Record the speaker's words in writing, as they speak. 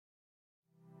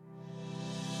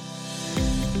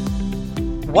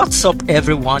What's up,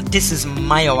 everyone? This is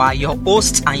Mayowa, your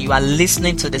host, and you are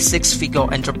listening to the Six Figure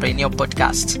Entrepreneur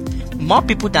Podcast. More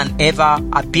people than ever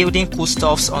are building cool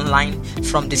stuffs online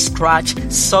from the scratch,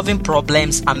 solving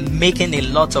problems, and making a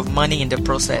lot of money in the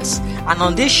process. And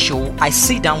on this show, I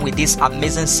sit down with these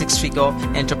amazing six-figure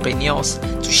entrepreneurs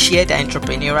to share their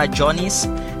entrepreneurial journeys,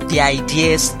 the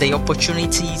ideas, the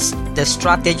opportunities, the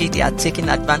strategy they are taking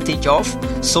advantage of,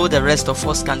 so the rest of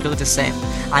us can do the same.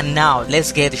 And now,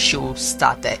 let's get the show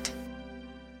started.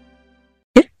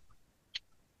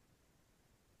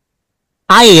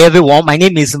 Hi everyone, my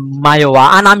name is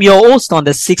Mayowa and I'm your host on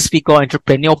the Six Figure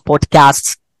Entrepreneur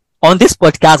Podcast. On this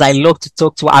podcast, I love to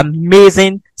talk to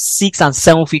amazing 6 and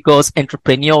 7 figures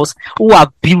entrepreneurs who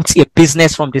have built a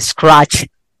business from the scratch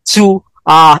to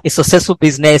a successful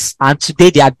business, and today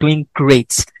they are doing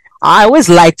great. I always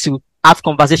like to have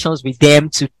conversations with them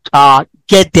to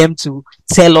get them to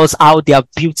tell us how they have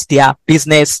built their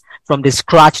business from the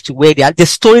scratch to where they are, the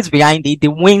stories behind it, the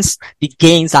wins, the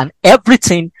gains, and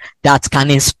everything that can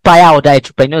inspire other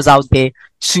entrepreneurs out there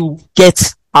to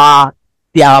get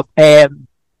their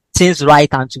things right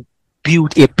and to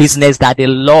build a business that they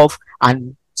love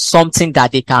and something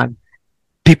that they can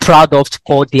be proud of to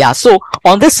call theirs. So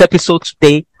on this episode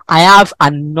today, I have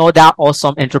another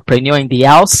awesome entrepreneur in the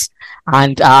house.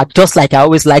 And just like I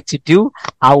always like to do,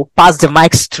 I will pass the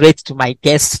mic straight to my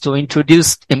guest to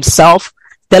introduce himself,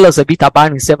 tell us a bit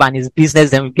about himself and his business,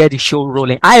 then we get the show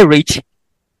rolling. Hi, Rich.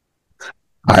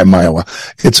 Hi, Mayowa.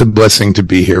 It's a blessing to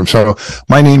be here. So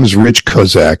my name is Rich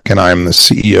Kosak, and I'm the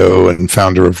CEO and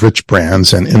founder of Rich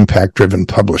Brands and Impact Driven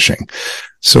Publishing.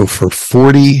 So for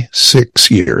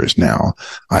 46 years now,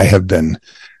 I have been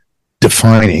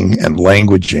defining and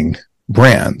languaging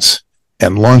brands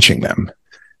and launching them.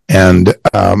 And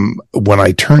when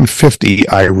I turned 50,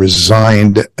 I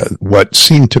resigned what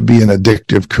seemed to be an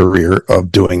addictive career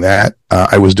of doing that.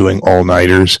 I was doing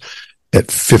all-nighters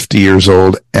at 50 years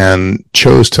old and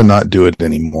chose to not do it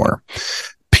anymore.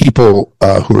 People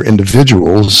who are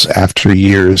individuals after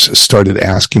years started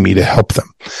asking me to help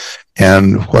them.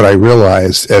 And what I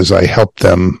realized as I helped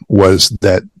them was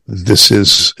that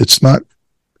it's not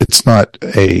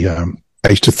I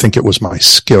used to think it was my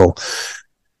skill.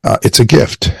 It's a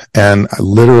gift. And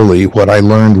literally what I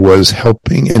learned was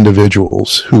helping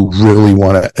individuals who really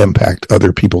want to impact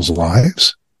other people's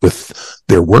lives with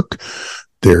their work,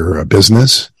 their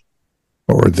business,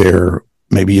 or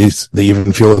maybe they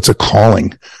even feel it's a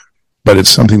calling, but it's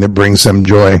something that brings them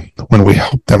joy. When we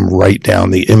help them write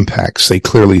down the impacts they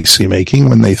clearly see making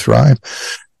when they thrive,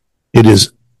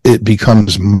 it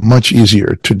becomes much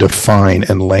easier to define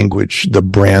and language the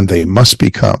brand they must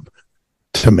become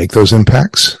to make those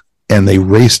impacts, and they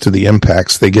race to the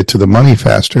impacts. They get to the money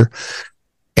faster,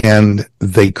 and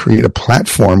they create a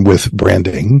platform with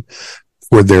branding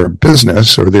for their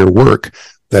business or their work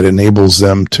that enables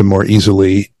them to more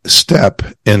easily step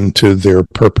into their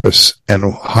purpose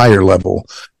and higher level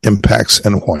impacts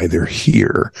and why they're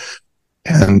here.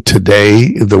 And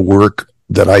today, the work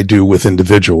that I do with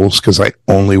individuals, because I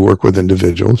only work with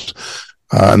individuals,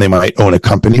 and they might own a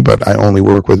company, but I only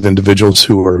work with individuals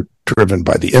who are driven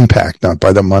by the impact, not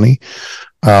by the money,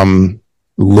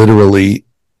 literally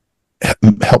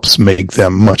helps make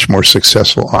them much more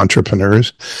successful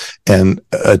entrepreneurs and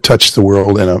touch the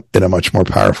world in a much more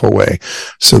powerful way.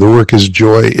 So the work is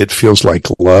joy. It feels like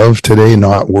love today,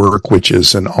 not work, which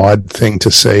is an odd thing to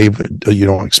say, but you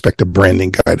don't expect a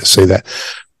branding guy to say that.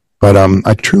 But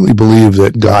I truly believe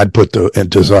that God put the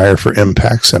desire for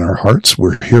impacts in our hearts.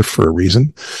 We're here for a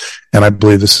reason. And I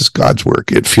believe this is God's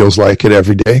work. It feels like it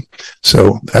every day.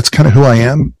 So that's kind of who I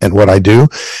am and what I do.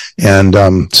 And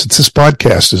since this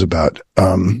podcast is about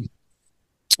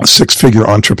six-figure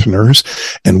entrepreneurs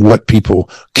and what people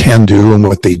can do and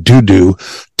what they do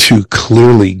to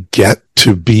clearly get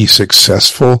to be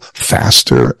successful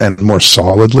faster and more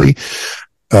solidly,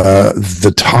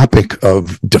 the topic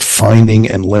of defining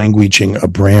and languaging a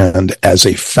brand as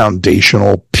a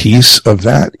foundational piece of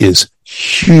that is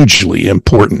hugely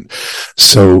important.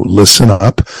 So listen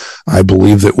up. I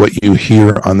believe that what you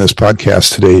hear on this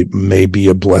podcast today may be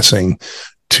a blessing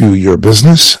to your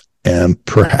business and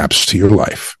perhaps to your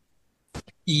life.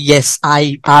 Yes,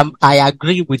 I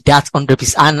agree with that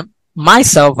 100%. And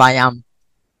myself, I am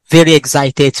very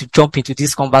excited to jump into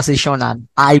this conversation, and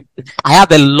I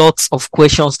have a lot of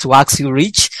questions to ask you,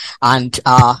 Rich, and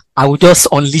I will just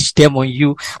unleash them on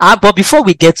you. But before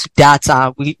we get to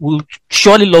that, we will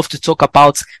surely love to talk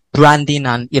about branding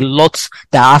and a lot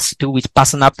that has to do with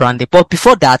personal branding. But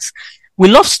before that, we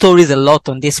love stories a lot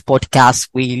on this podcast.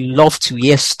 We love to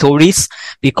hear stories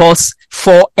because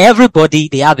for everybody,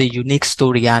 they have a unique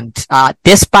story. And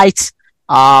despite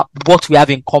what we have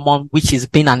in common, which is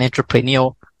being an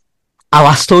entrepreneur.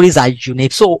 Our stories are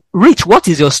unique. So, Rich, what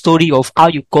is your story of how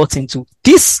you got into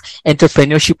this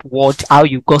entrepreneurship world, how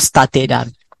you got started,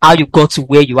 and how you got to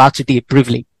where you are today,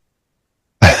 briefly?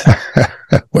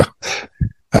 Well,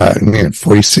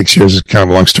 46 years is kind of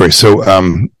a long story. So,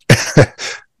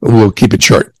 we'll keep it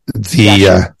short.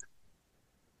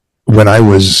 When I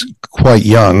was quite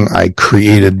young, I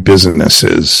created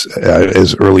businesses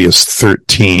as early as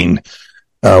 13.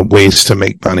 Ways to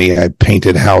make money. I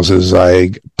painted houses.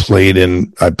 I'm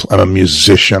a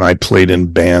musician. I played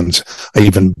in bands. I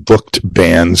even booked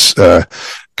bands,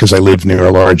 because I lived near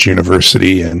a large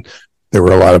university and there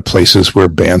were a lot of places where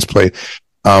bands played.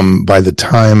 By the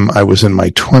time I was in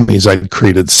my 20s, I'd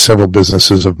created several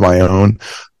businesses of my own.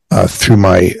 Through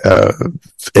my,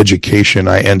 education,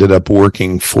 I ended up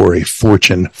working for a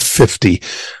Fortune 50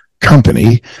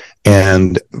 company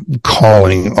and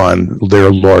calling on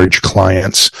their large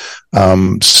clients.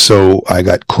 So I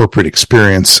got corporate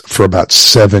experience for about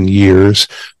 7 years,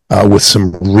 with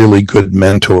some really good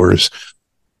mentors.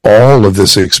 All of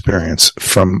this experience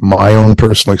from my own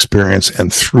personal experience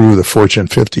and through the Fortune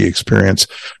 50 experience,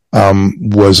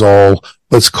 was all,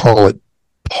 let's call it,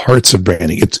 parts of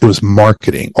branding. It was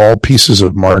marketing, all pieces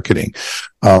of marketing.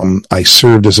 I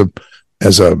served as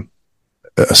a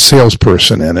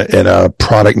salesperson and a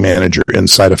product manager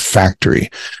inside a factory,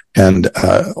 and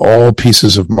all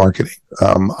pieces of marketing.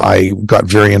 I got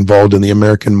very involved in the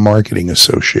American Marketing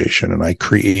Association, and I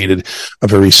created a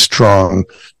very strong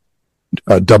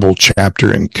double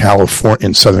chapter in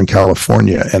Southern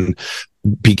California, and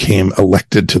became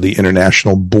elected to the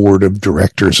International Board of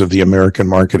Directors of the American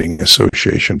Marketing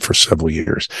Association for several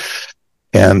years.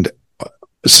 And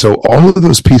so all of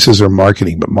those pieces are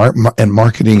marketing, but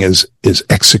marketing is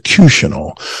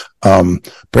executional.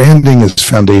 Branding is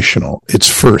foundational. It's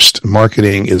first.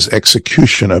 Marketing is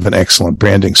execution of an excellent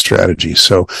branding strategy.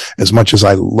 So as much as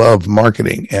I love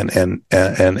marketing and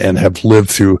have lived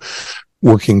through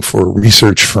working for a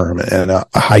research firm and a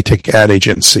high-tech ad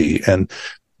agency and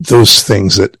those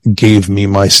things that gave me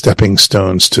my stepping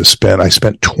stones I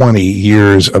spent 20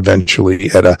 years eventually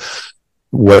at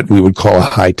what we would call a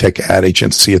high-tech ad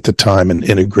agency at the time, an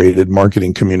integrated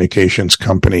marketing communications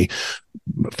company,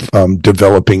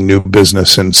 developing new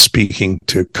business and speaking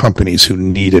to companies who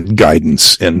needed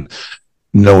guidance in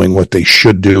knowing what they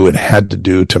should do and had to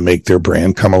do to make their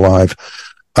brand come alive.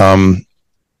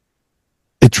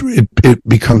 It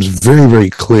becomes very,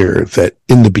 very clear that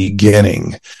in the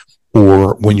beginning,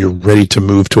 or when you're ready to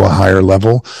move to a higher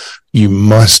level, you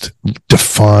must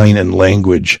define in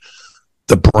language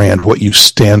the brand, what you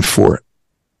stand for,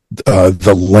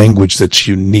 the language that's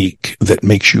unique, that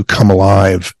makes you come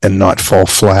alive and not fall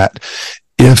flat.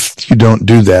 If you don't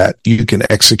do that, you can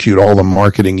execute all the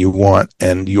marketing you want,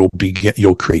 and you'll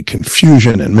create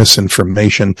confusion and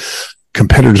misinformation.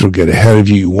 Competitors will get ahead of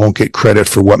you. You won't get credit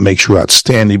for what makes you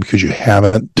outstanding because you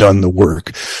haven't done the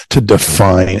work to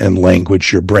define and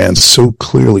language your brand so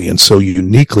clearly and so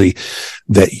uniquely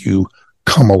that you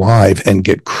come alive and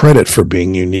get credit for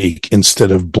being unique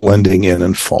instead of blending in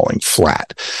and falling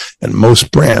flat. And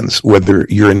most brands, whether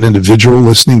you're an individual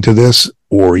listening to this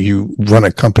or you run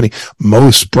a company,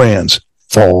 most brands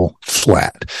fall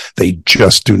flat. They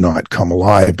just do not come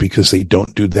alive because they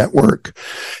don't do that work.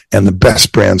 And the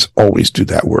best brands always do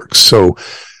that work. So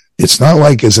it's not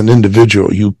like as an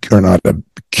individual, you are not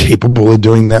capable of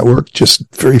doing that work. Just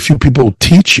very few people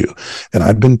teach you. And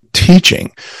I've been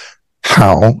teaching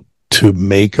how to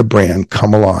make a brand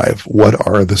come alive. What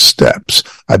are the steps?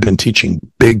 I've been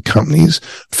teaching big companies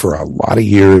for a lot of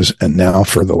years. And now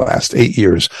for the last 8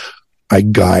 years, I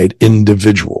guide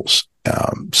individuals.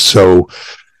 So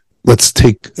let's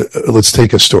take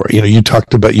a story. You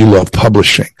talked about you love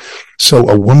publishing. So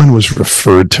a woman was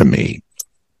referred to me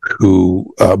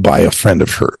by a friend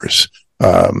of hers.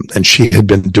 And she had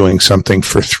been doing something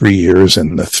for 3 years,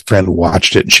 and the friend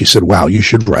watched it and she said, wow, you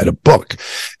should write a book.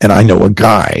 And I know a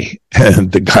guy,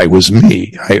 and the guy was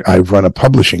me. I run a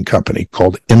publishing company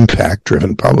called Impact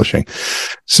Driven Publishing.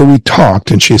 So we talked,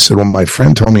 and she said, well, my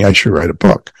friend told me I should write a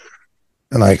book.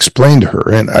 And I explained to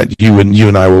her, and you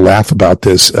and I will laugh about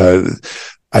this.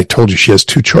 I told you she has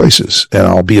two choices, and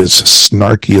I'll be as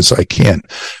snarky as I can.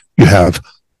 You have,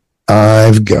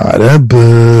 I've got a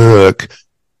book,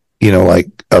 like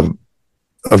a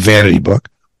vanity book,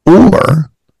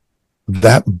 or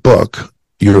that book,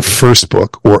 your first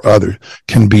book or other,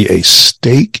 can be a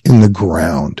stake in the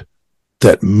ground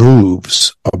that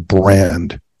moves a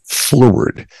brand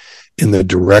forward in the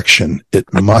direction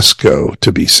it must go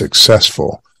to be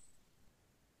successful.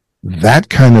 That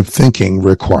kind of thinking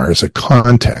requires a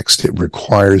context. It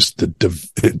requires the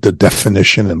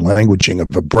definition and languaging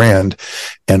of a brand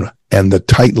and the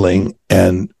titling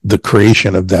and the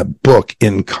creation of that book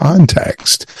in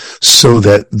context so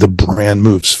that the brand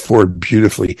moves forward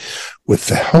beautifully with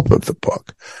the help of the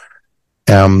book.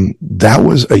 That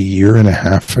was a year and a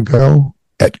half ago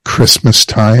at Christmas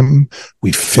time.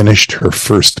 We finished her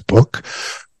first book.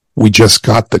 We just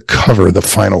got the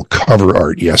final cover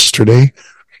art yesterday.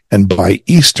 And by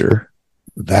Easter,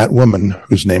 that woman,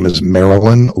 whose name is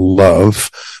Marilyn Love,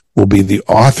 will be the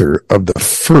author of the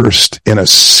first in a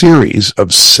series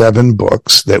of 7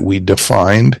 books that we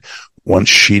defined once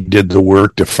she did the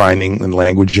work defining and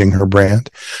languaging her brand.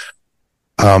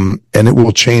 And it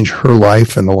will change her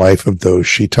life and the life of those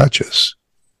she touches.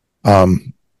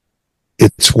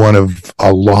 It's one of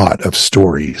a lot of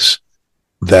stories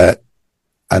that,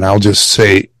 and I'll just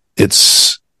say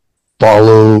it's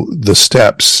follow the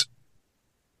steps.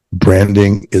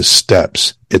 Branding is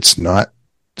steps. It's not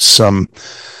some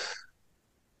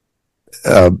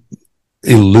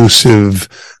elusive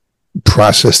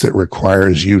process that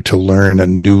requires you to learn a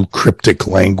new cryptic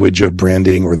language of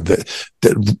branding or that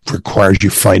requires you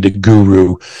find a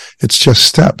guru. It's just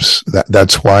steps.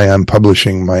 That's why I'm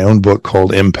publishing my own book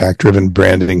called Impact Driven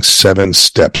Branding: 7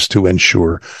 Steps to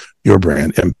Ensure Your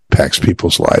Brand Impacts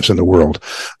People's Lives in the World.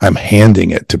 I'm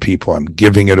handing it to people. I'm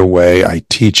giving it away. I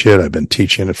teach it. I've been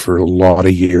teaching it for a lot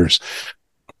of years.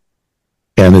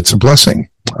 And it's a blessing.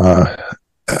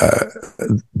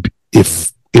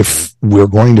 If we're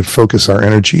going to focus our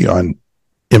energy on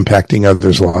impacting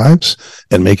others' lives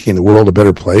and making the world a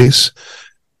better place,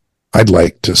 I'd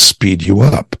like to speed you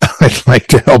up. I'd like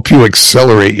to help you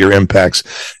accelerate your impacts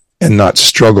and not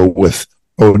struggle with,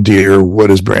 oh dear,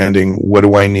 what is branding? What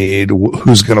do I need?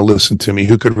 Who's going to listen to me?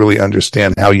 Who could really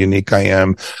understand how unique I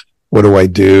am? What do I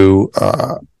do?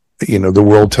 The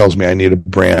world tells me I need a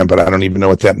brand, but I don't even know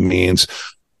what that means.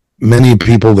 Many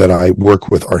people that I work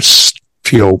with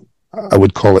feel, I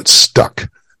would call it, stuck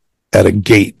at a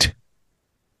gate,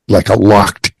 like a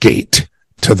locked gate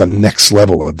to the next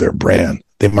level of their brand.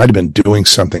 They might have been doing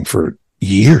something for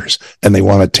years and they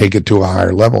want to take it to a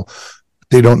higher level.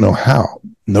 They don't know how.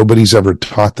 Nobody's ever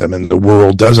taught them, and the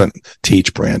world doesn't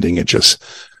teach branding. It just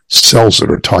sells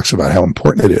it or talks about how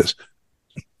important it is.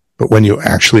 But when you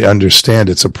actually understand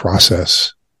it's a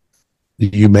process,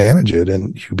 you manage it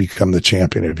and you become the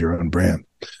champion of your own brand.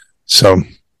 So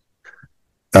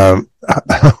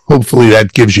hopefully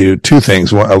that gives you 2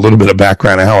 things. One, a little bit of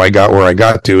background on how I got where I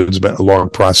got to. It's been a long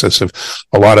process of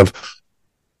a lot of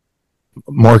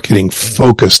marketing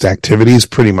focused activities,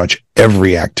 pretty much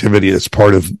every activity that's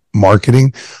part of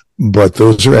marketing, but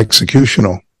those are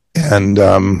executional. And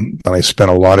I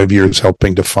spent a lot of years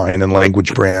helping define and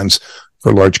language brands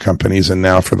for large companies, and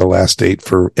now for the last 8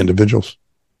 for individuals.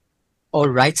 All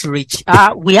right, Rich.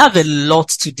 We have a lot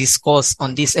to discuss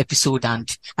on this episode, and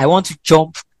I want to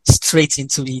jump straight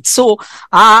into it. So,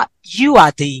 you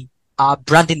are the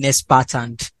branding expert,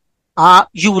 and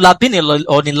you will have been on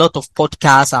a lot of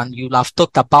podcasts, and you'll have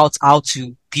talked about how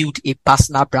to build a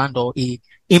personal brand or a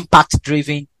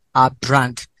impact-driven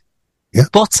brand. Yeah.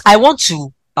 But I want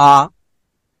to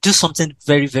do something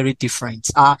very, very different.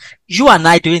 You and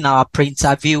I, during our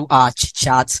pre-interview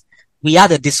chat, we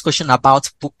had a discussion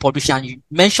about book publishing, and you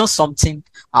mentioned something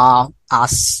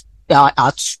as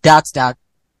that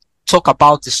talk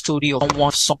about the story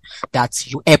of someone that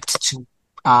you helped to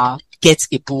get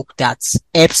a book that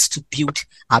helps to build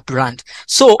a brand.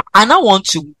 So I now want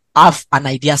to have an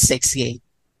idea set here.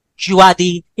 You are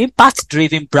the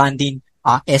impact-driven branding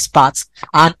expert,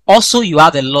 and also you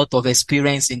have a lot of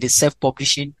experience in the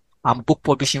self-publishing and book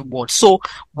publishing world. So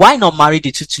why not marry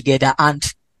the two together and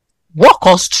walk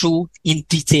us through in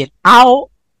detail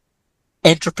how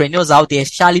entrepreneurs out there,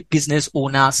 especially business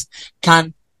owners,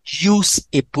 can use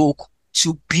a book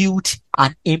to build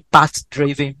an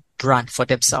impact-driven brand for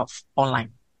themselves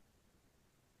online?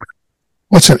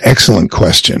 What's an excellent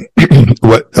question.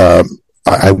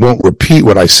 I won't repeat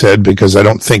what I said because I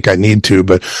don't think I need to,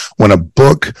 but when a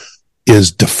book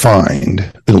is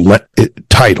defined,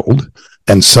 titled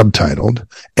and subtitled,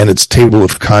 and its table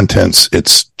of contents,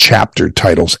 its chapter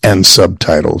titles and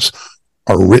subtitles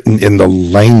are written in the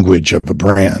language of a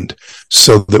brand,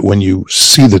 so that when you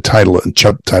see the title and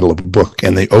subtitle of a book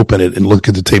and they open it and look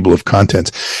at the table of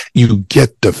contents, you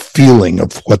get the feeling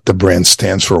of what the brand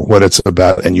stands for, what it's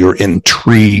about, and you're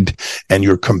intrigued and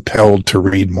you're compelled to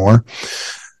read more.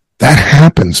 That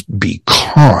happens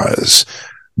because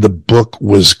the book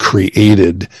was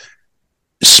created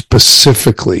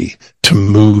specifically to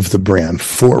move the brand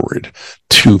forward,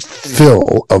 to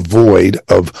fill a void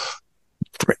of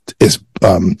is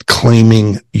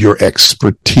claiming your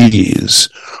expertise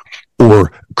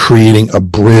or creating a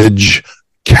bridge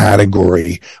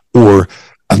category or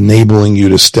enabling you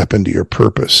to step into your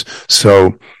purpose.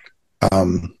 So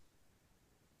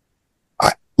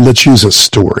let's use a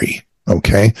story,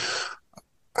 okay?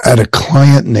 I had a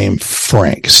client named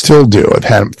Frank, still do. I've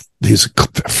had him.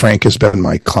 Frank has been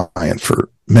my client for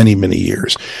many, many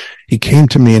years. He came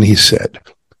to me and he said,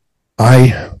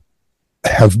 I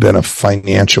have been a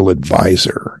financial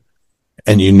advisor,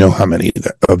 and you know how many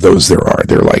of those there are.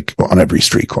 They're like on every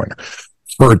street corner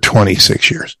for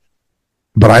 26 years.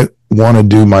 But I want to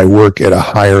do my work at a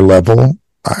higher level.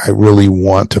 I really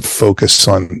want to focus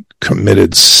on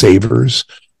committed savers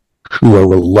who are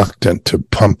reluctant to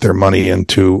pump their money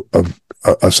into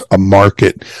a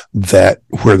market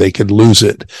where they could lose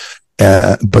it,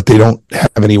 but they don't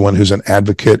have anyone who's an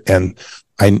advocate, and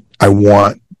I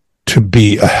want to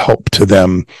be a help to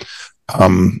them,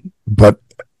 but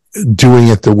doing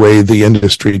it the way the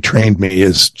industry trained me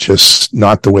is just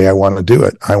not the way I want to do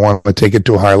it. I want to take it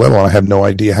to a higher level, and I have no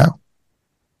idea how.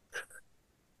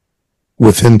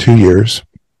 Within 2 years,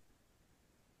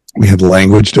 we had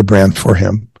languaged a brand for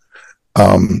him.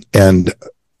 And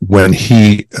when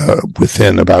he,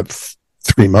 within about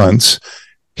 3 months,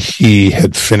 he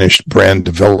had finished brand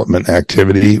development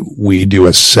activity. We do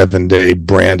a 7-day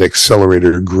brand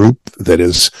accelerator group that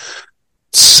is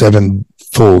 7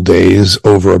 full days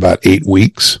over about 8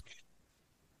 weeks.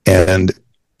 And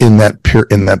in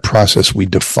that process, we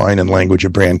define and language a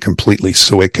brand completely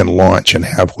so it can launch and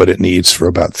have what it needs for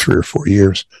about 3 or 4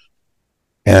 years.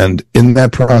 And in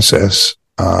that process,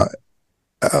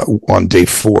 on day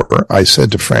 4, I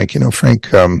said to Frank, Frank,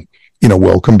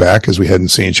 welcome back, as we hadn't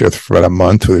seen each other for about a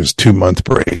month. There's 2-month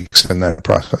breaks in that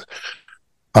process.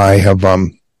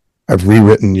 I've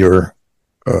rewritten your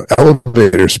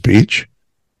elevator speech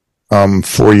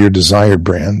for your desired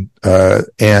brand,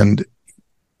 and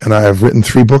I have written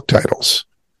 3 book titles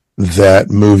that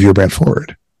move your brand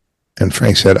forward. And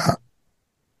Frank said,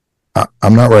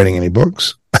 I'm not writing any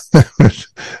books.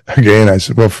 Okay, and I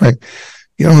said, well, Frank,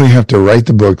 you don't really have to write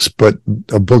the books, but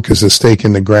a book is a stake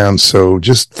in the ground, so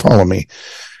just follow me.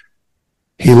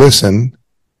 He listened.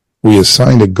 We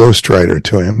assigned a ghostwriter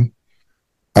to him.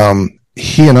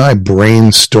 He and I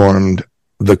brainstormed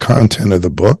the content of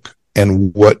the book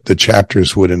and what the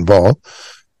chapters would involve.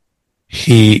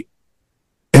 He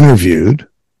interviewed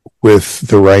with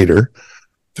the writer.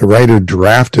 The writer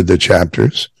drafted the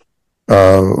chapters.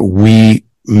 We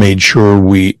made sure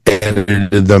we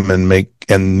edited them and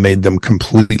made them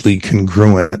completely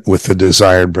congruent with the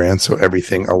desired brand, so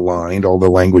everything aligned, all the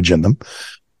language in them.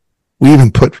 We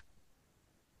even put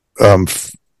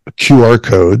QR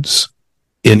codes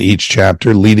in each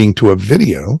chapter leading to a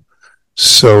video.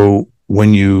 So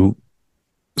when you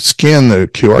scan the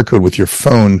QR code with your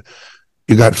phone,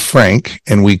 you got Frank,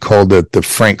 and we called it the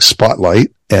Frank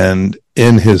Spotlight. And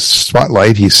in his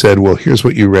spotlight, he said, well, here's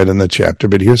what you read in the chapter,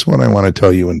 but here's what I want to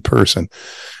tell you in person.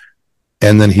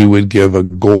 And then he would give a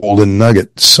golden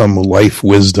nugget, some life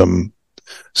wisdom.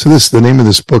 So the name of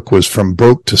this book was From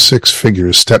Broke to Six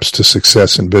Figures, Steps to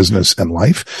Success in Business and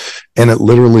Life. And it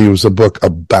literally was a book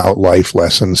about life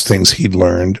lessons, things he'd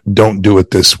learned. Don't do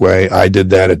it this way. I did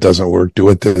that. It doesn't work. Do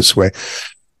it this way.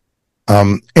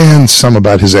 And some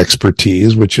about his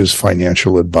expertise, which is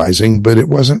financial advising, but it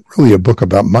wasn't really a book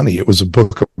about money. It was a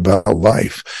book about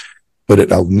life, but it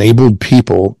enabled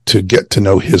people to get to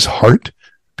know his heart,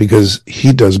 because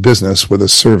he does business with a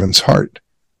servant's heart.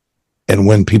 And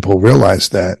when people realize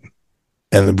that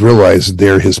and realize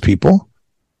they're his people,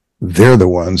 they're the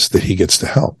ones that he gets to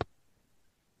help.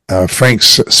 Frank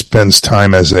spends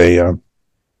time as a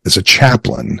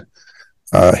chaplain.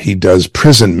 He does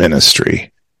prison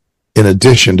ministry in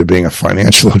addition to being a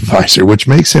financial advisor, which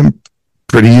makes him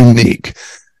pretty unique.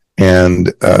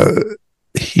 And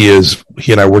he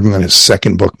and I are working on his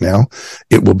 2nd book now.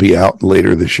 It will be out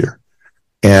later this year.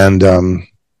 And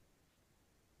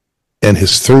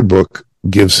his 3rd book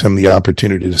gives him the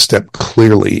opportunity to step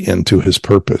clearly into his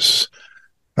purpose.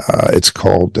 It's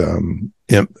called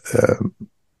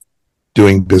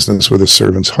Doing Business with a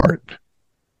Servant's Heart,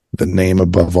 the name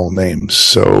above all names.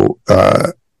 So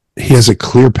he has a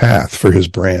clear path for his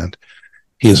brand.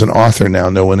 He is an author now.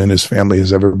 No one in his family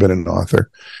has ever been an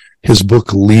author. His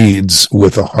book leads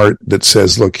with a heart that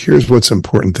says, look, here's what's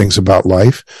important things about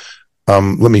life.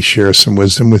 Let me share some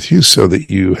wisdom with you so that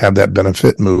you have that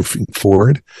benefit moving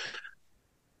forward.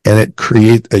 And it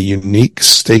creates a unique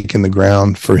stake in the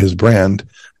ground for his brand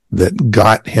that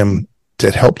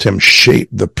helped him shape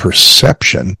the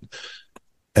perception.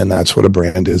 And that's what a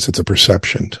brand is. It's a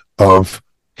perception of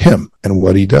him and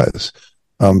what he does.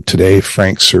 Today,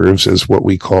 Frank serves as what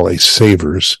we call a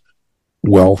savers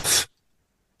wealth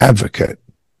advocate.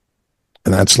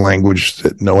 And that's language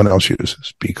that no one else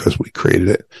uses because we created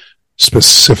it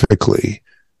specifically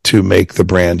to make the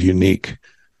brand unique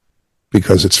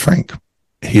because it's Frank.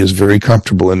 He is very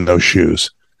comfortable in those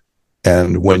shoes.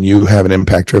 And when you have an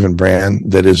impact-driven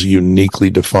brand that is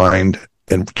uniquely defined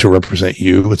and to represent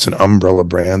you, it's an umbrella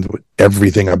brand with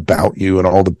everything about you and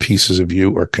all the pieces of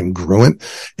you are congruent.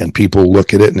 And people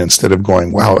look at it and instead of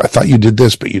going, wow, I thought you did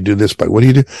this, but you do this, but what do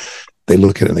you do? They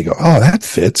look at it and they go, oh, that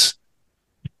fits.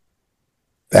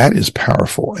 That is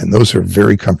powerful. And those are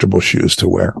very comfortable shoes to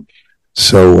wear.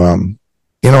 So,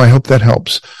 I hope that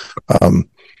helps.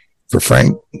 For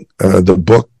Frank, the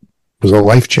book was a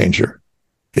life changer.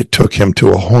 It took him to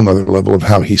a whole nother level of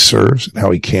how he serves and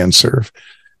how he can serve.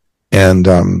 And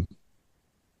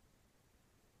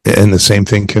the same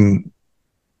thing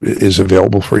is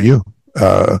available for you.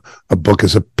 A book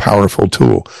is a powerful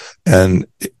tool. And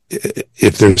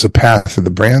if there's a path to the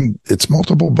brand, it's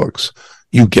multiple books.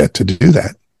 You get to do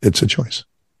that. It's a choice.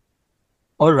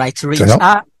 All right, Rich.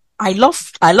 I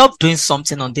love doing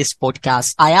something on this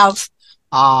podcast. I have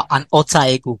an alter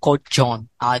ego called John.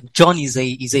 John is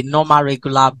a normal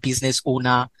regular business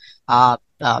owner,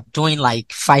 doing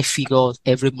like 5 figures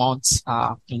every month,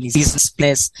 in his business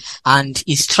place. And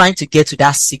he's trying to get to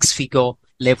that 6-figure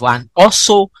level. And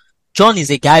also, John is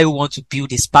a guy who wants to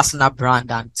build his personal brand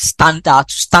and stand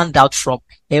out from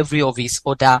every of his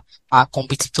other,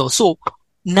 competitors. So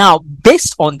now,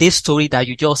 based on this story that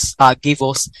you just, gave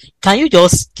us, can you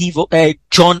just give,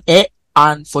 John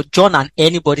and for John and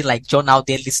anybody like John out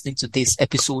there listening to this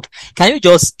episode, can you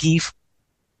just give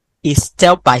a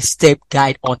step-by-step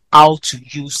guide on how to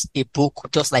use a book,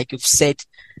 just like you've said,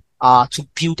 to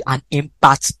build an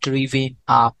impact-driven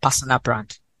personal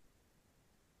brand?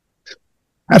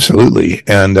 Absolutely.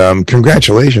 And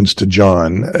congratulations to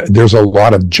John. There's a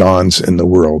lot of Johns in the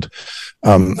world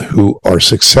who are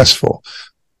successful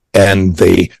and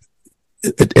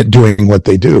at doing what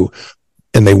they do.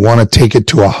 And they want to take it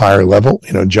to a higher level.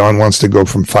 John wants to go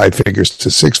from 5 figures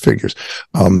to 6 figures.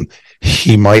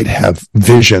 He might have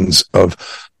visions of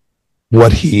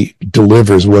what he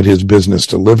delivers, what his business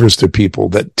delivers to people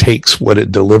that takes what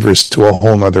it delivers to a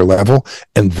whole nother level.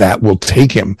 And that will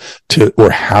take him to, or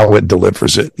how it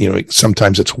delivers it.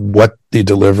 Sometimes it's what they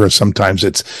deliver. Sometimes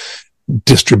it's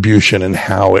distribution and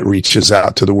how it reaches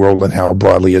out to the world and how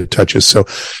broadly it touches. So,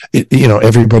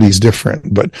 everybody's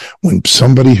different. But when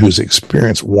somebody who's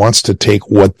experienced wants to take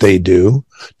what they do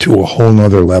to a whole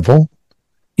nother level,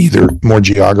 either more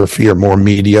geography or more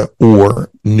media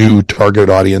or new target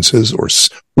audiences, or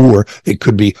it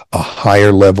could be a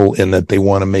higher level in that they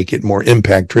want to make it more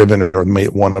impact driven, or they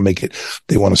want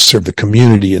to serve the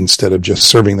community instead of just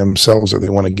serving themselves, or they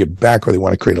want to give back, or they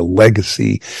want to create a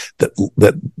legacy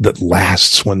that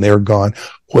lasts when they're gone.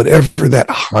 Whatever that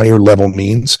higher level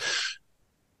means,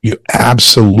 you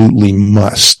absolutely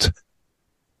must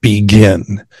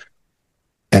begin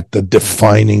at the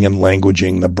defining and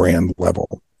languaging the brand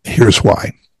level. Here's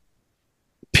why.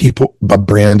 A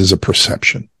brand is a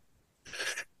perception,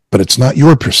 but it's not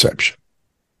your perception.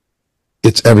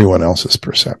 It's everyone else's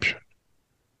perception.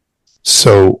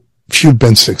 So if you've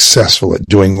been successful at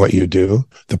doing what you do,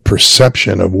 the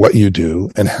perception of what you do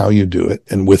and how you do it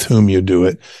and with whom you do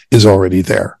it is already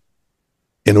there.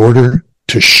 In order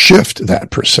to shift that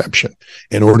perception,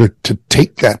 in order to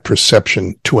take that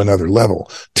perception to another level,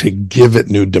 to give it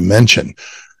new dimension,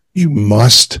 you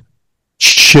must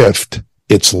shift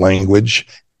its language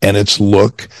and its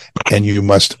look, and you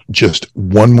must just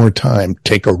one more time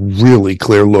take a really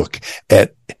clear look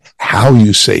at how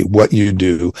you say what you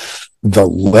do, the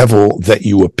level that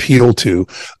you appeal to,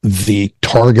 the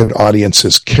target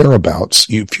audience's care abouts.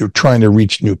 If you're trying to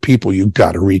reach new people, you've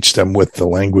got to reach them with the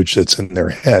language that's in their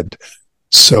head.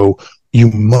 So you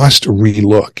must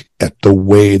relook at the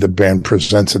way the brand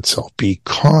presents itself,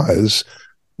 because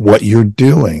what you're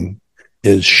doing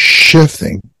is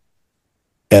shifting,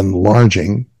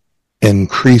 enlarging,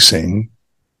 increasing,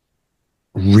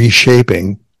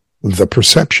 reshaping the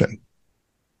perception.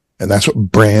 And that's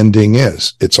what branding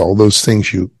is. It's all those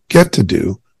things you get to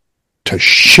do to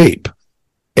shape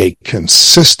a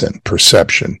consistent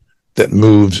perception that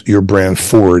moves your brand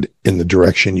forward in the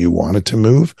direction you want it to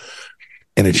move.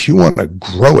 And if you want to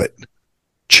grow it,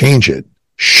 change it,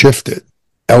 shift it,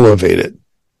 elevate it,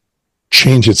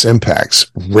 change its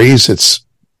impacts, raise its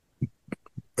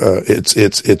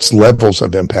levels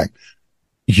of impact,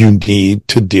 you need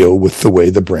to deal with the way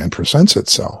the brand presents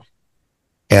itself.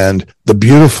 And the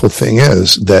beautiful thing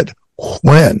is that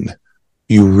when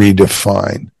you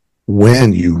redefine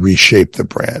when you reshape the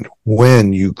brand,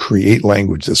 when you create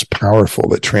language that's powerful,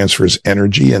 that transfers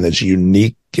energy and is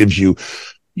unique, gives you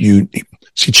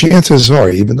see, chances are,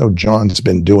 even though John's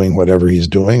been doing whatever he's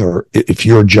doing, or if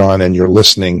you're John and you're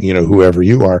listening, whoever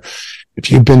you are, if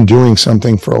you've been doing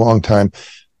something for a long time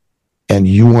and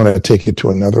you want to take it to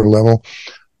another level,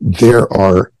 there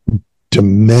are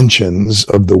dimensions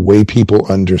of the way people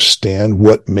understand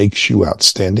what makes you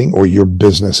outstanding, or your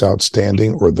business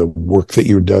outstanding, or the work that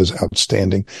you does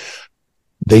outstanding.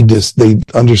 They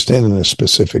understand in a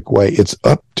specific way. It's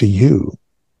up to you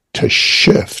to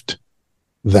shift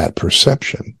that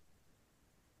perception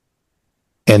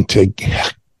and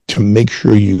to make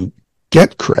sure you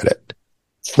get credit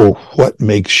for what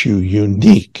makes you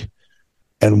unique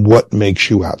and what makes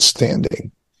you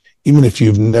outstanding. Even if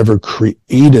you've never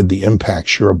created the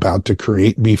impacts you're about to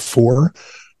create before,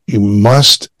 you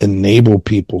must enable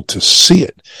people to see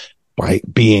it by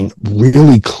being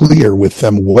really clear with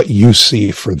them what you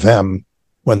see for them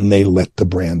when they let the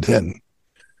brand in.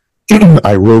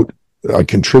 I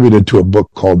contributed to a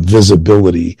book called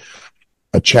Visibility,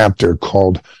 a chapter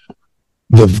called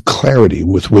The Clarity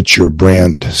with Which Your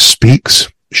Brand Speaks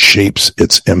Shapes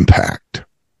Its Impact.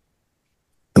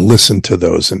 And listen to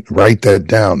those and write that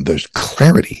down. The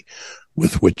clarity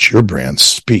with which your brand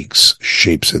speaks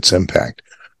shapes its impact.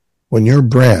 When your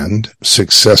brand,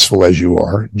 successful as you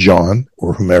are, John,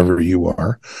 or whomever you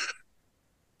are,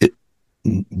 it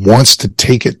wants to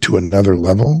take it to another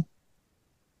level,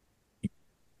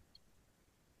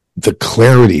 the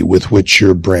clarity with which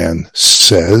your brand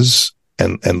says,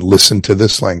 and listen to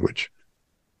this language,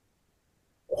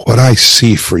 what I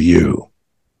see for you.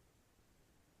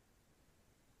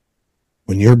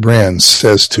 When your brand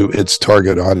says to its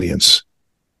target audience,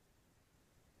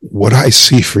 what I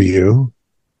see for you,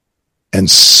 and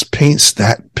paints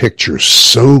that picture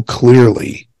so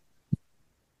clearly,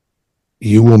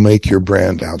 you will make your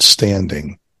brand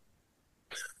outstanding.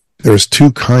 There's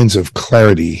two kinds of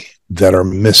clarity that are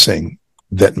missing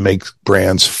that make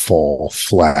brands fall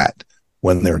flat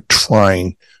when they're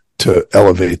trying to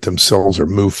elevate themselves or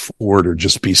move forward or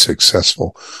just be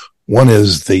successful. One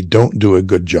is they don't do a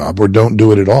good job, or don't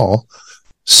do it at all,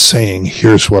 saying,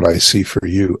 here's what I see for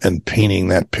you, and painting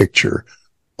that picture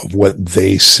of what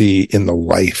they see in the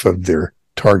life of their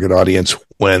target audience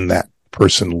when that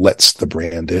person lets the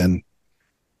brand in.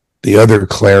 The other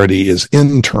clarity is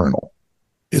internal.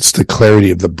 It's the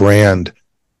clarity of the brand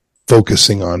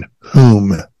focusing on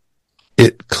whom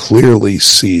it clearly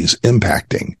sees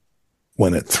impacting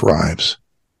when it thrives.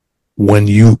 When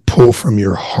you pull from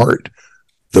your heart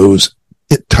those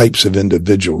types of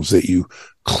individuals that you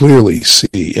clearly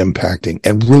see impacting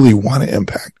and really want to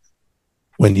impact,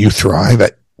 when you thrive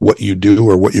at what you do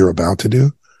or what you're about to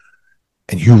do,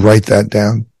 and you write that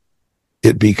down,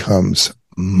 it becomes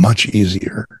much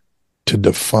easier to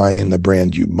define the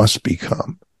brand you must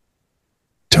become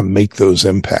to make those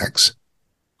impacts.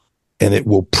 And it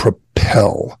will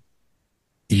propel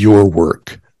your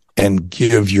work and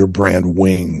give your brand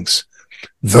wings.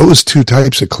 Those two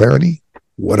types of clarity,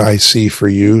 what I see for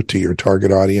you to your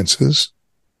target audiences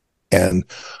and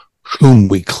whom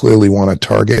we clearly want to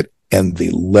target, and the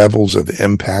levels of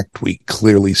impact we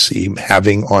clearly see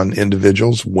having on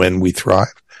individuals when we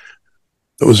thrive,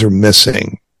 those are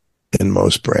missing in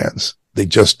most brands. They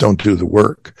just don't do the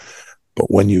work.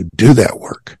 But when you do that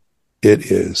work,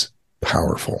 it is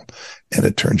powerful and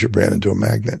it turns your brand into a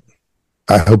magnet.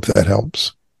 I hope that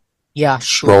helps. Yeah,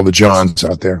 sure. For all the Johns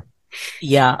out there.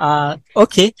 Yeah,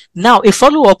 okay. Now, a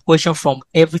follow-up question from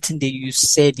everything that you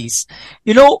said is,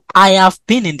 I have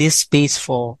been in this space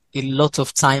for a lot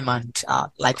of time and,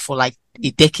 for a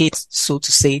decade, so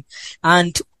to say.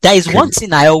 And there is one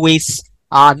thing I always,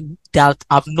 that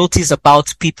I've noticed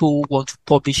about people who want to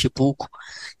publish a book.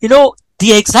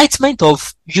 The excitement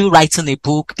of you writing a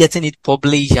book, getting it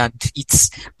published, and it's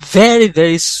very,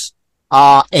 very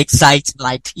exciting.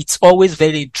 Like, it's always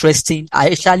very interesting,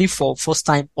 especially for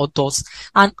first-time authors.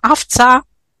 And after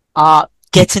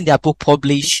getting their book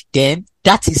published, then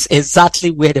that is exactly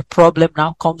where the problem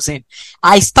now comes in.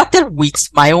 I started with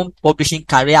my own publishing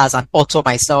career as an author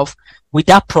myself with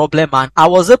that problem, and I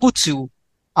was able to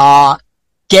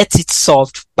get it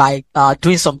solved by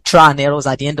doing some trial and errors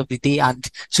at the end of the day, and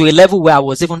to a level where I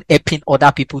was even helping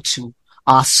other people to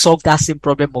solve that same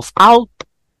problem of how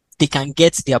they can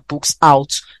get their books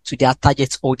out to their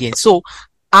target audience. So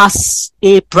as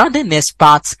a branding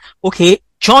expert, okay,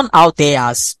 John out there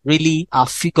has really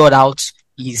figured out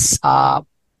his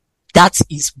that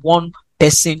is one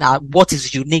person, what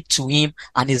is unique to him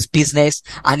and his business,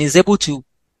 and is able to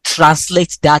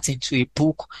translate that into a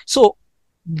book. So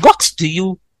what do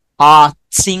you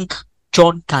think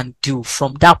John can do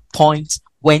from that point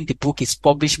when the book is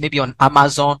published, maybe on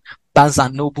Amazon, Barnes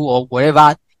and Noble, or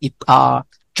wherever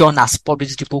John has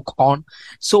published the book on.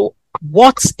 So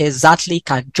what exactly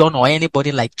can John or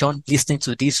anybody like John listening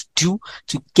to this do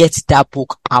to get that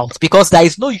book out? Because there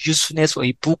is no usefulness for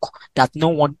a book that no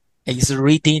one is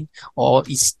reading or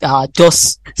is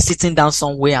just sitting down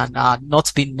somewhere and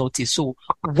not being noticed. So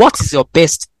what is your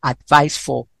best advice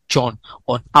for John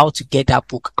on how to get that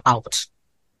book out?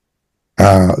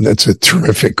 That's a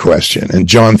terrific question. And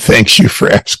John, thanks you for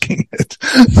asking it.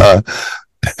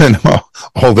 And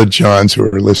all the Johns who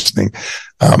are listening.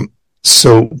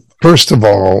 So first of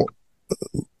all,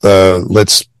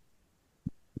 let's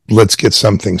get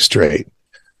something straight.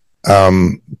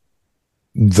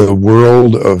 The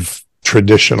world of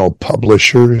traditional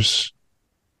publishers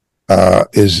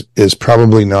is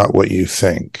probably not what you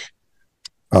think.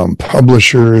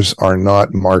 Publishers are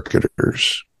not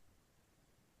marketers.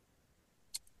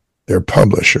 They're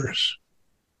publishers.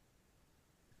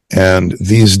 And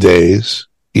these days,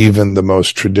 even the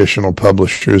most traditional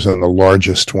publishers and the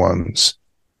largest ones,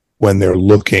 when they're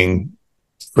looking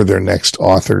for their next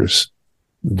authors,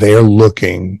 they're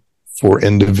looking for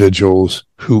individuals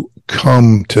who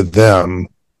come to them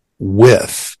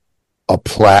with a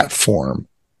platform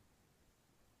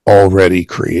already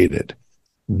created.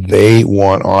 They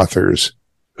want authors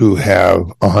who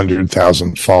have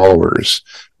 100,000 followers.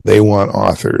 They want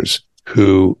authors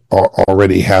who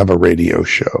already have a radio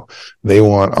show. They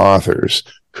want authors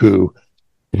who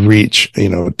reach,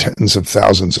 tens of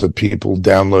thousands of people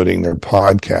downloading their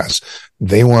podcasts.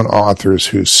 They want authors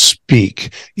who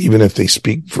speak, even if they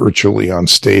speak virtually on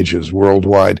stages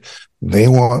worldwide. They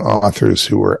want authors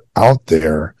who are out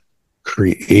there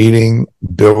creating,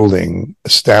 building,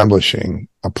 establishing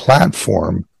a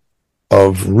platform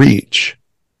of reach,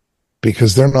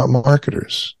 because they're not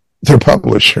marketers. They're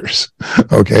publishers.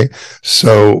 Okay.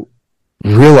 So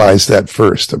realize that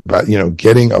first about,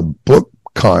 getting a book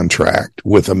contract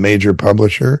with a major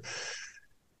publisher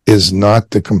is not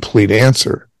the complete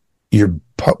answer. Your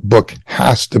book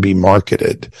has to be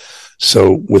marketed.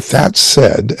 So with that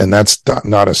said, and that's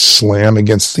not a slam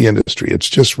against the industry, it's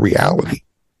just reality.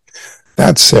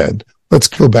 That said, let's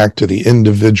go back to the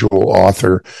individual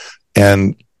author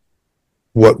and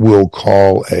what we'll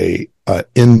call an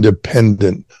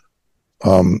independent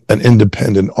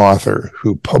author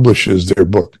who publishes their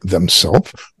book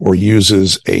themselves or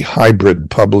uses a hybrid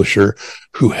publisher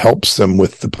who helps them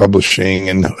with the publishing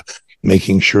and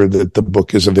making sure that the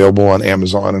book is available on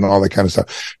Amazon and all that kind of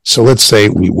stuff. So let's say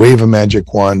we wave a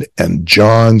magic wand and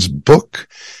John's book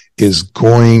is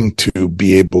going to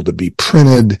be able to be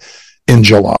printed in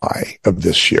July of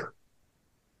this year.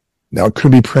 Now, it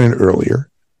could be printed earlier,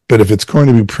 but if it's going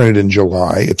to be printed in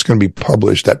July, it's going to be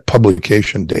published at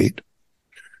publication date.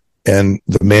 And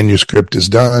the manuscript is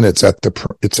done. It's at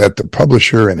the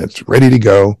publisher and it's ready to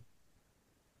go.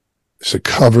 There's a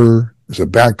cover. There's a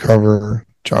back cover.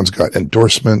 John's got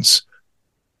endorsements.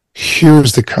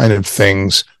 Here's the kind of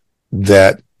things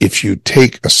that if you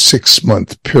take a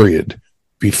 6-month period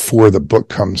before the book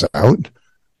comes out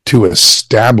to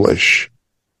establish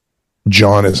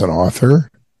John as an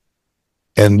author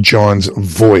and John's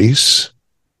voice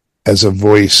as a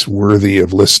voice worthy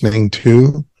of listening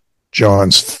to,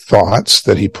 John's thoughts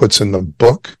that he puts in the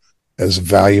book as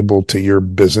valuable to your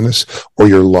business or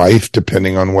your life,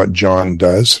 depending on what John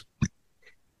does.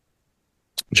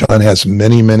 John has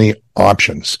many, many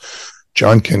options.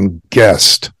 John can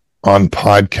guest on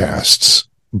podcasts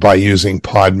by using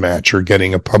Podmatch or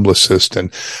getting a publicist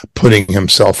and putting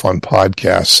himself on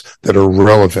podcasts that are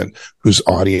relevant, whose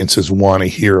audiences want to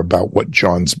hear about what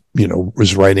John's,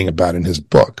 was writing about in his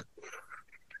book.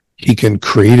 He can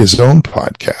create his own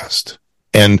podcast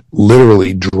and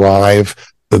literally drive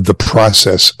the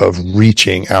process of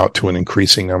reaching out to an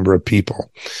increasing number of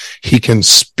people. He can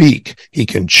speak. He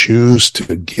can choose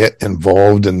to get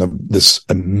involved in this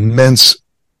immense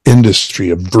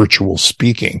industry of virtual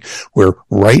speaking, where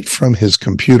right from his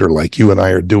computer, like you and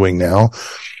I are doing now,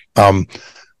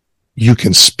 you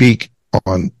can speak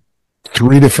on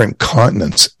 3 different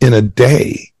continents in a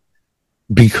day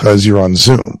because you're on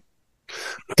Zoom.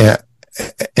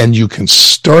 And you can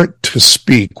start to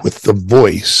speak with the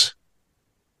voice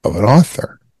of an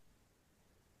author.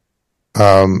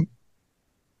 I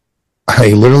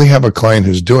literally have a client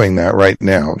who's doing that right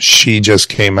now. She just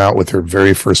came out with her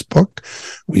very first book.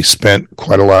 We spent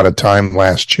quite a lot of time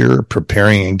last year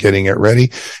preparing and getting it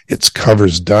ready. Its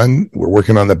cover's done. We're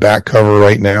working on the back cover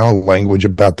right now, language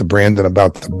about the brand and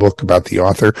about the book, about the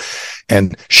author.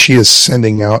 And she is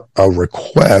sending out a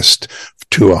request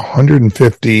to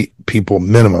 150 people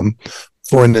minimum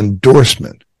for an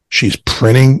endorsement She's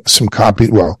printing some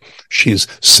copy. Well, she's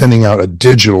sending out a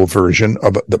digital version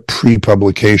of the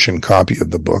pre-publication copy of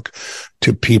the book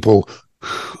to people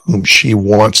whom she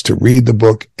wants to read the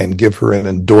book and give her an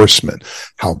endorsement,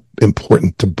 how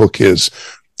important the book is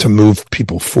to move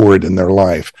people forward in their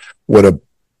life, what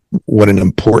an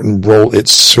important role it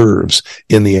serves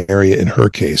in the area, in her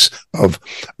case, of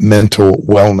mental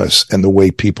wellness and the way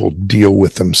people deal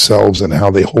with themselves and how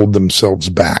they hold themselves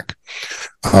back.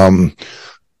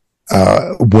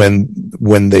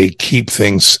 When they keep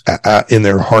things in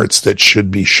their hearts that should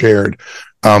be shared.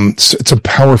 So it's a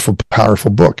powerful,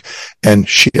 powerful book. And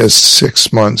she has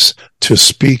 6 months to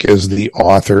speak as the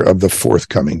author of the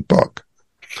forthcoming book.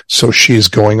 So she's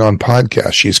going on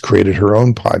podcasts. She's created her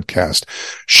own podcast.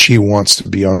 She wants to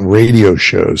be on radio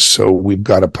shows. So we've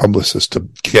got a publicist to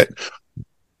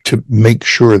make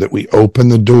sure that we open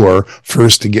the door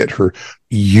first to get her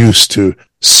used to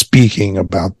speaking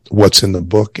about what's in the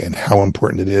book and how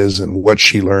important it is and what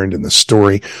she learned in the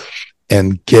story,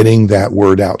 and getting that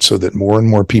word out so that more and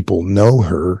more people know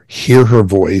her, hear her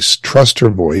voice, trust her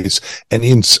voice, and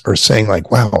even are saying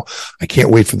like, wow, I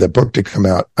can't wait for that book to come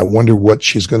out. I wonder what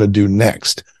she's going to do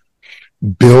next.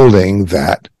 Building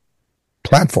that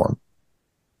platform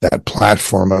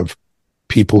of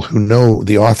people who know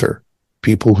the author,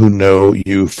 people who know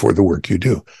you for the work you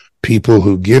do, people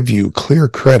who give you clear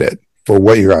credit for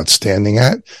what you're outstanding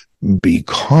at,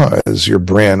 because your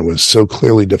brand was so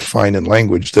clearly defined in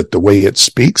language that the way it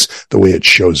speaks, the way it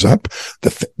shows up,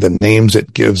 the names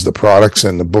it gives, the products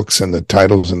and the books and the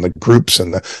titles and the groups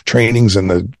and the trainings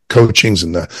and the coachings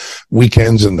and the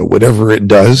weekends and the whatever it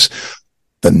does,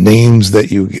 the names that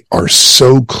you are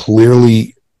so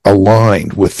clearly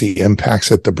aligned with the impacts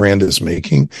that the brand is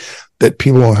making, that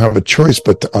people don't have a choice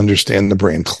but to understand the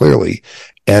brand clearly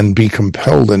and be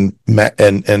compelled and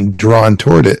drawn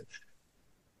toward it.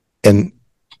 And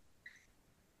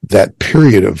that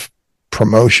period of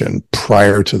promotion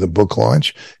prior to the book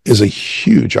launch is a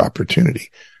huge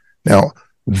opportunity. Now,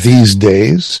 these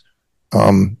days,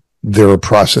 there are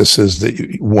processes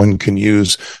that one can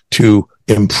use to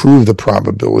improve the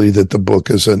probability that the book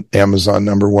is an Amazon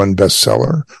 #1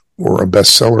 bestseller or a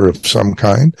bestseller of some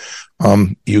kind.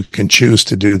 You can choose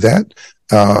to do that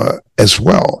as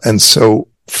well. And so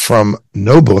from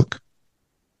no book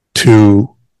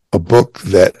to a book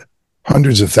that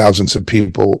hundreds of thousands of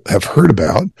people have heard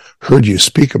you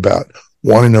speak about,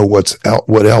 want to know what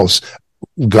else,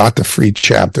 got the free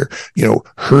chapter,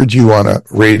 heard you on a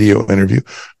radio interview,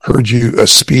 heard you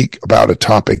speak about a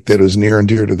topic that is near and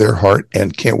dear to their heart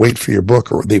and can't wait for your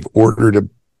book, or they've ordered a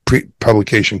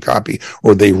pre-publication copy,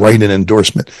 or they write an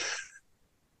endorsement.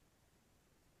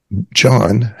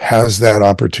 John has that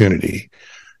opportunity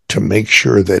to make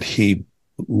sure that he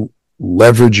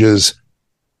leverages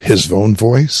his own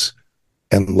voice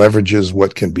and leverages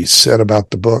what can be said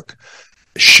about the book,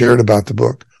 shared about the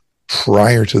book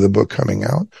prior to the book coming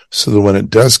out, so that when it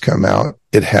does come out,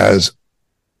 it has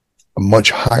a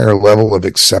much higher level of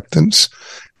acceptance.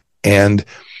 And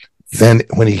then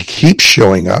when he keeps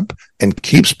showing up and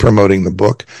keeps promoting the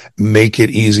book, make it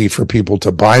easy for people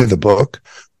to buy the book,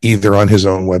 either on his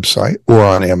own website or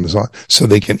on Amazon, so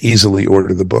they can easily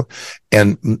order the book,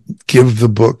 and give the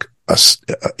book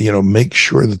make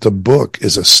sure that the book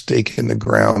is a stake in the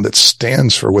ground that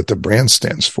stands for what the brand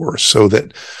stands for, so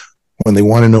that when they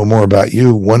want to know more about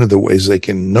you, one of the ways they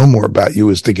can know more about you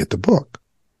is to get the book.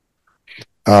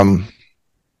 And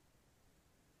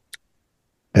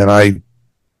I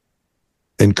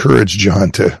encourage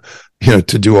John to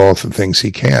do all the things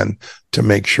he can to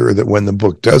make sure that when the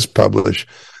book does publish,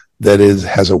 that it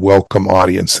has a welcome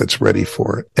audience that's ready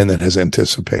for it and that has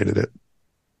anticipated it.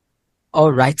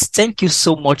 All right. Thank you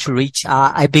so much, Rich.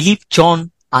 I believe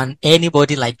John and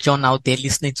anybody like John out there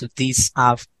listening to this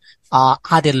have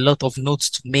had a lot of notes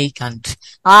to make, and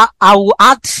I will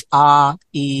add a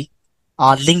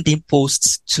LinkedIn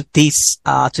post to this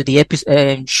to the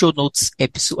episode show notes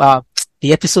episode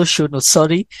the episode show notes,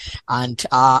 sorry, and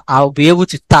I'll be able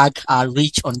to tag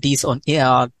Rich on this on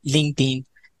LinkedIn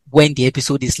when the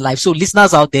episode is live. So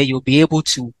listeners out there, you'll be able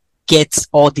to get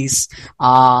all these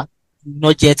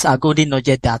nuggets, golden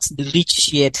nugget that Rich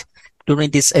shared during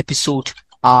this episode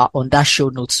on that show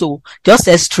notes. So just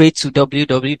head straight to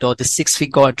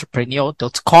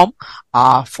www.thesixfigureentrepreneur.com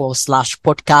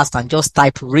 /podcast and just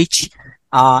type Rich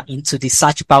into the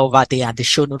search bar over there, and the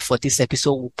show note for this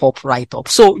episode will pop right up.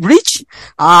 So Rich,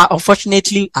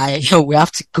 unfortunately we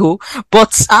have to go,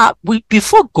 but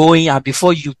before going and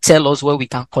before you tell us where we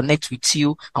can connect with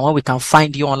you and where we can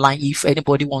find you online, if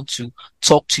anybody wants to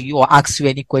talk to you or ask you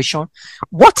any question,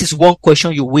 what is one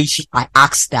question you wish I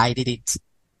asked that I didn't?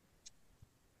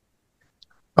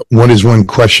 What is one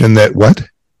question that what?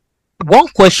 One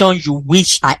question you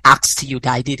wish I asked you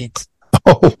that I didn't.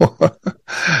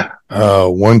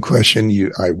 One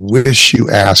question I wish you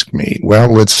asked me. Well,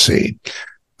 let's see.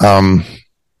 I'll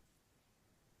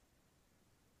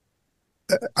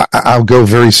go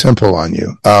very simple on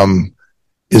you.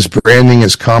 Is branding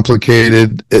as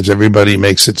complicated as everybody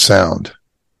makes it sound?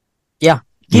 Yeah.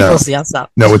 Give us the answer.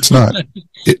 No, it's not.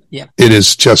 Yeah. It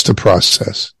is just a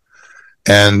process,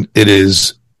 and it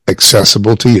is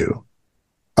accessible to you.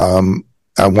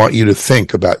 I want you to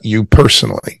think about you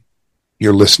personally.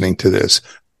 You're listening to this.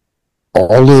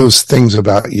 All those things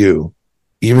about you,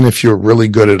 even if you're really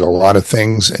good at a lot of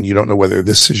things and you don't know whether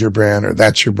this is your brand or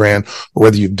that's your brand, or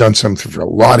whether you've done something for a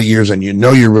lot of years and you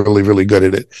know you're really, really good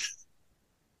at it.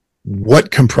 What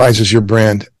comprises your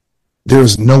brand? There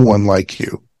is no one like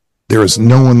you. There is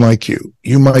no one like you.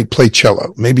 You might play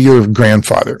cello. Maybe you're a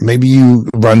grandfather. Maybe you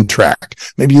run track.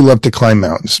 Maybe you love to climb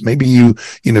mountains. Maybe you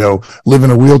live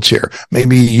in a wheelchair.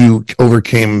 Maybe you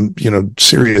overcame,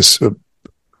 serious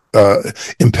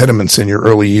impediments in your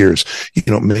early years.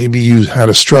 Maybe you had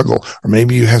a struggle, or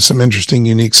maybe you had some interesting,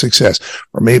 unique success,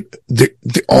 or maybe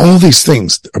all these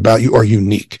things about you are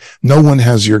unique. No one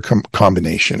has your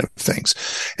combination of things.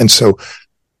 And so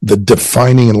the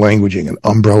defining and languaging an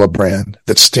umbrella brand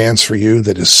that stands for you,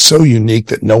 that is so unique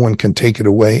that no one can take it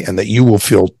away, and that you will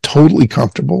feel totally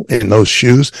comfortable in those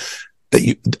shoes,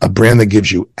 a brand that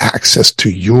gives you access to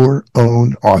your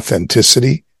own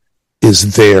authenticity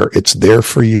is there. It's there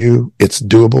for you. It's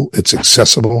doable. It's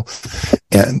accessible.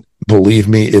 And believe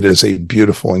me, it is a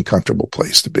beautiful and comfortable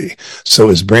place to be. So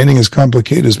is branding as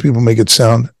complicated as people make it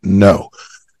sound? No.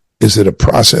 Is it a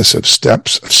process of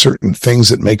steps, of certain things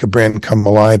that make a brand come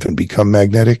alive and become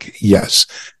magnetic? Yes.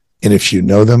 And if you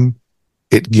know them,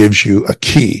 it gives you a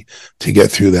key to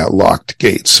get through that locked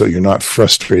gate. So you're not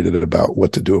frustrated about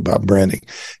what to do about branding.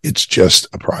 It's just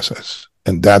a process.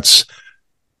 And that's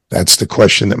the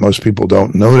question that most people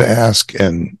don't know to ask.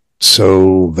 And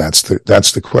so that's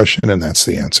the question, and that's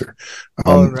the answer.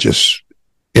 Right. Just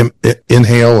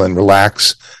inhale and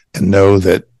relax and know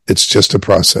that it's just a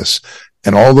process.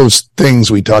 And all those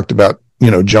things we talked about,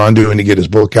 John doing to get his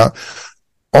book out,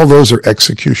 all those are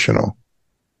executional.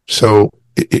 So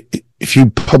if you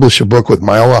publish a book with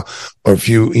Myla, or if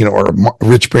you are a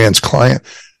Rich Brand's client,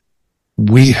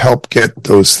 we help get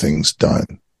those things done.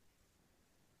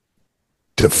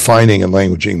 Defining and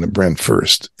languaging the brand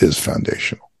first is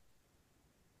foundational.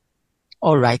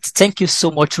 All right. Thank you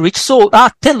so much, Rich. So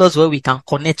tell us where we can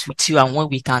connect with you and when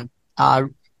we can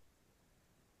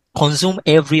consume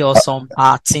every awesome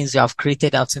things you have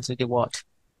created out into the world.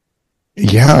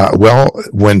 Yeah. Well,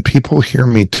 when people hear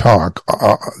me talk,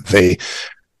 they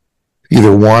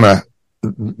either want to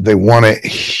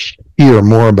hear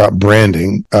more about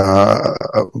branding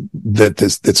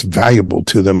that's valuable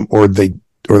to them, or they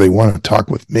want to talk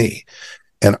with me.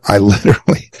 And I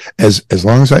literally, as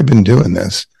long as I've been doing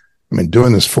this, I've been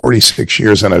doing this 46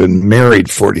 years, and I've been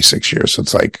married 46 years. So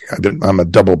it's like I'm a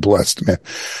double blessed man.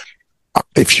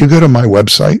 If you go to my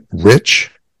website,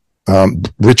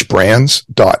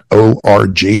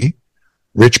 richbrands.org,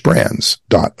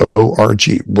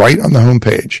 richbrands.org, right on the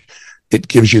homepage, it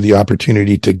gives you the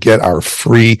opportunity to get our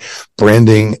free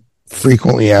branding,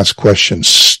 frequently asked questions,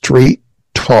 straight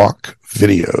talk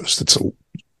videos. That's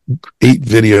 8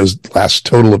 videos, last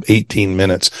total of 18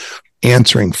 minutes,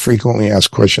 answering frequently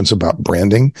asked questions about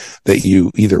branding that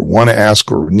you either want to ask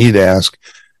or need to ask,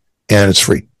 and it's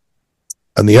free.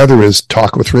 And the other is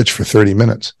Talk with Rich for 30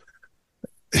 minutes.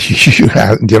 You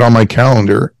get on my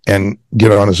calendar and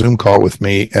get on a Zoom call with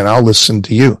me, and I'll listen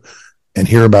to you and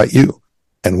hear about you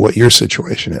and what your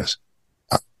situation is.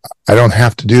 I don't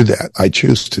have to do that. I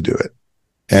choose to do it,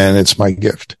 and it's my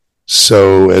gift.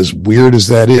 So as weird as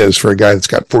that is for a guy that's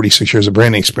got 46 years of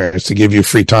branding experience to give you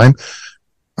free time,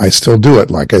 I still do it.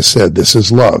 Like I said, this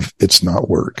is love. It's not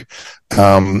work.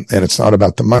 And it's not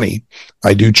about the money.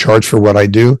 I do charge for what I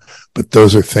do, but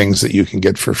those are things that you can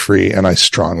get for free. And I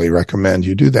strongly recommend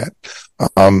you do that.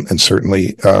 And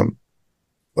certainly,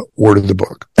 order the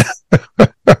book.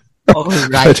 All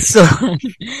right. So,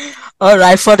 all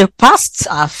right. For the past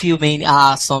few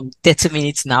minutes, some 30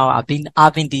 minutes now, I've been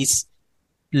having these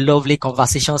lovely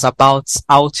conversations about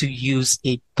how to use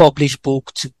a published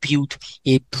book to build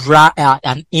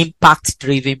an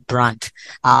impact-driven brand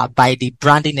by the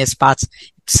branding experts.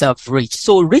 himself, Rich.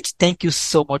 So, Rich, thank you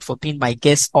so much for being my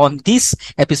guest on this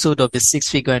episode of the Six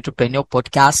Figure Entrepreneur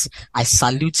Podcast. I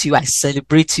salute you. I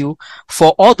celebrate you for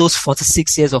all those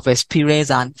 46 years of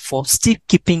experience and for still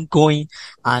keeping going.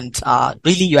 And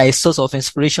really, you are a source of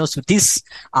inspiration to this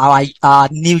our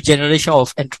new generation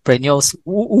of entrepreneurs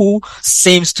who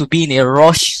seems to be in a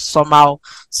rush somehow.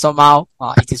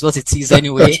 It is what it is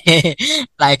anyway.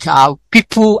 Like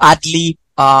people hardly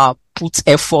put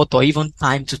effort or even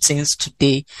time to things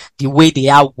today the way they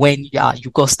are when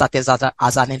you got started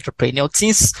as an entrepreneur.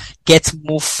 Things get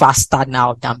moved faster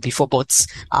now than before, but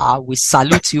we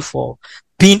salute you for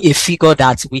being a figure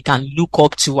that we can look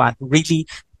up to and really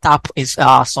tap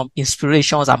some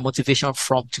inspirations and motivation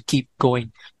from to keep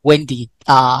going when the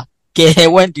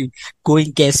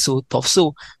going gets so tough.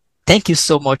 So thank you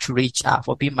so much, Rich,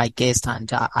 for being my guest, and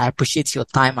I appreciate your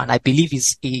time, and I believe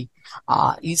it's a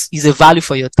value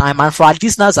for your time, and for our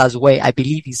listeners as well. I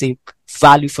believe it's a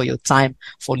value for your time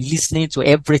for listening to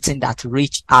everything that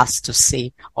Rich has to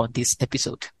say on this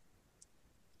episode.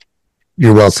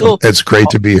 You're welcome. So, it's great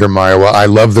to be here, Maiwa. I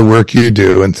love the work you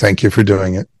do, and thank you for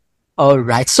doing it. All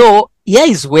right. So here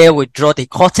is where we draw the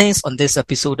curtains on this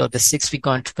episode of the Six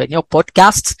Figure Entrepreneur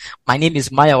Podcast. My name is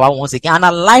Maiwa once again,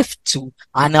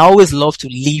 and I always love to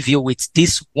leave you with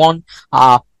this one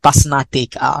personal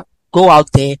take. Go out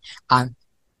there and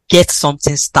get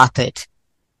something started.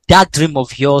 That dream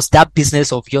of yours, that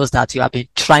business of yours that you have been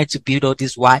trying to build all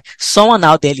this while, someone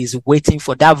out there is waiting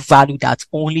for that value that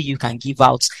only you can give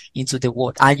out into the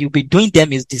world. And you'll be doing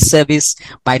them is disservice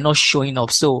by not showing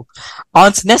up. So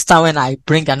until next time when I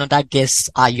bring another guest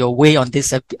your way on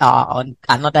this on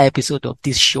another episode of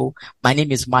this show, my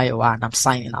name is Mayowa and I'm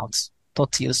signing out.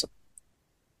 Talk to you soon.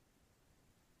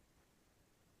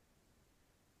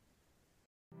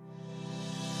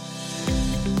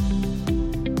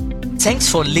 Thanks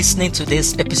for listening to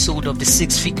this episode of the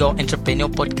Six Figure Entrepreneur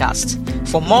Podcast.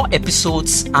 For more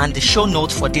episodes and the show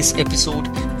notes for this episode,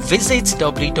 visit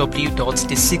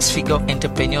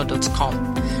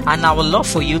www.thesixfigureentrepreneur.com. And I would love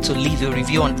for you to leave a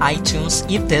review on iTunes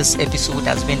if this episode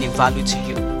has been of value to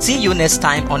you. See you next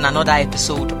time on another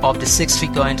episode of the Six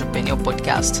Figure Entrepreneur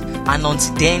Podcast. And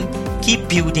until then, keep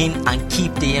building and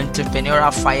keep the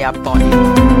entrepreneurial fire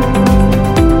burning.